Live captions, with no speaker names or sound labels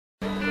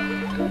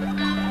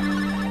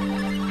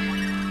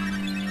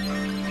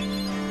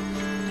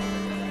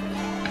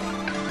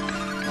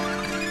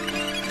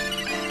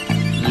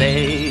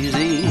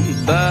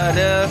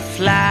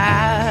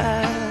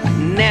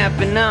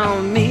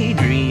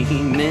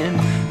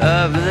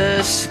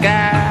the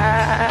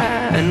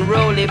sky and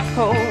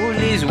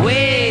roly-polies.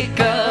 Wake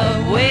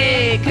up,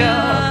 wake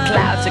up.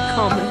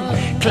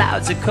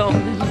 Clouds are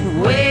coming.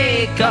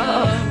 Wake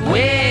up,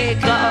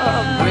 wake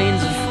up.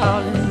 Rains are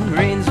falling,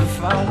 rains are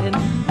falling.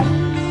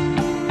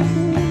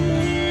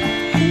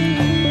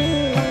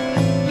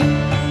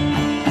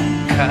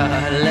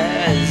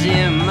 Colors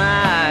in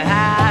my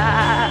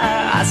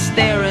eyes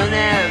staring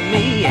at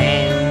me,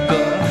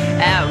 anger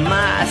at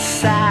my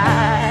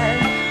side.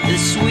 The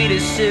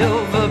sweetest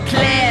silver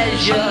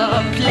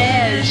pleasure,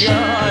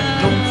 pleasure.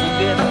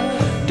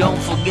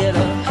 Don't forget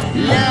her,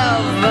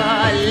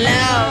 lover,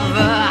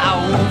 lover. I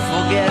won't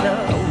forget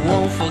her,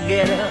 won't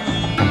forget her.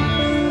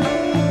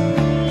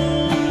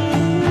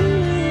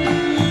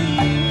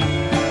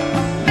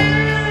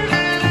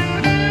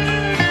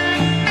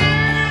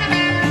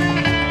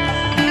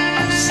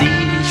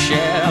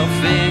 Seashell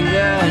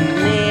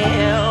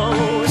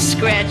fingernails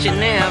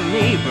scratching at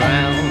me,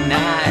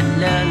 brown-eyed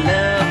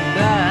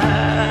lullaby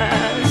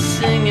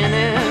singing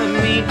at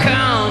me.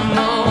 Come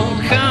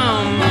on,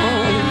 come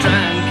on,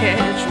 try and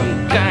catch me,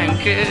 try and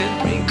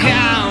catch me.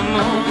 Come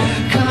on,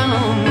 come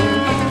on,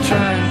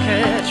 try and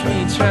catch me,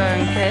 try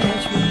and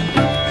catch me.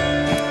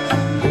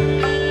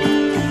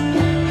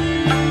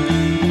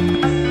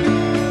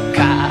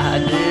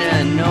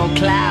 Cotton, no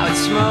cloud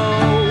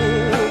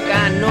smoke,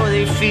 I know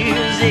they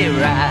feels it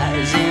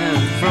rising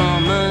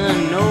from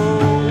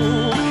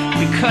unknown,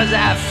 because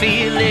I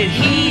feel it.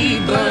 He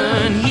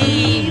burn,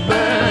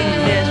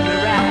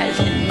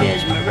 mesmerizing,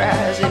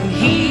 mesmerizing.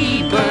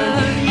 He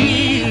burn,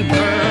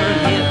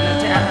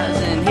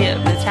 hypnotizing,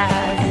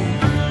 hypnotizing.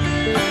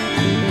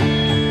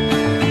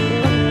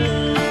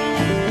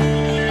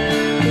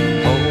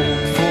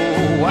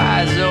 Hopeful,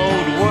 wise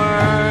old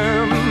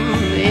worm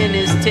in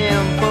his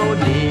temple,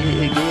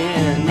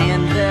 digging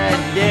in the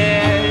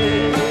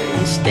dirt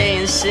and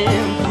staying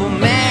simple.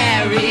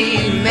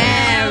 Married,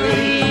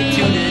 married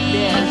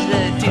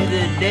to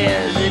the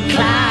desert,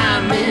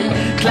 climbing,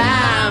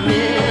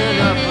 climbing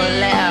up a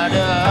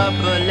ladder, up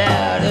a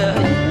ladder.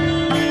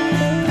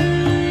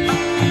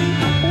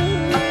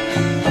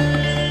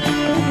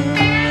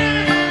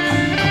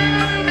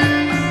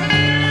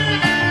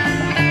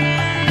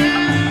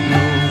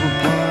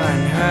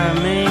 Newborn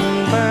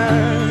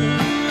hummingbird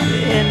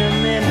in the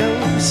meadow,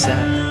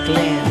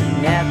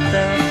 suckling at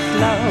the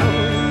flow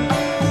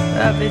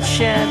of its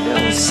shadow.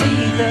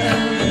 See the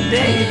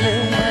baby,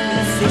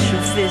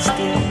 official fist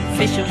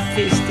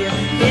here,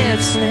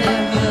 it's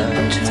never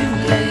too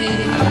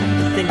late. I like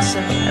to think so,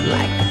 I'd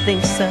like to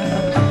think so.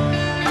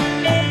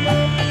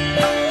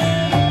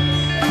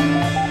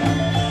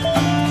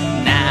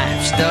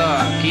 Knife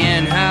stuck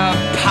in her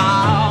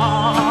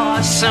paw,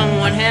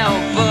 someone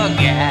help her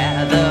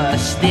gather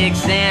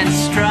sticks and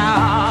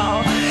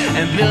straw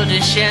and build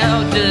a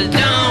shelter.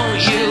 Don't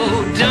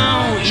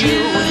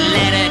you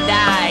let it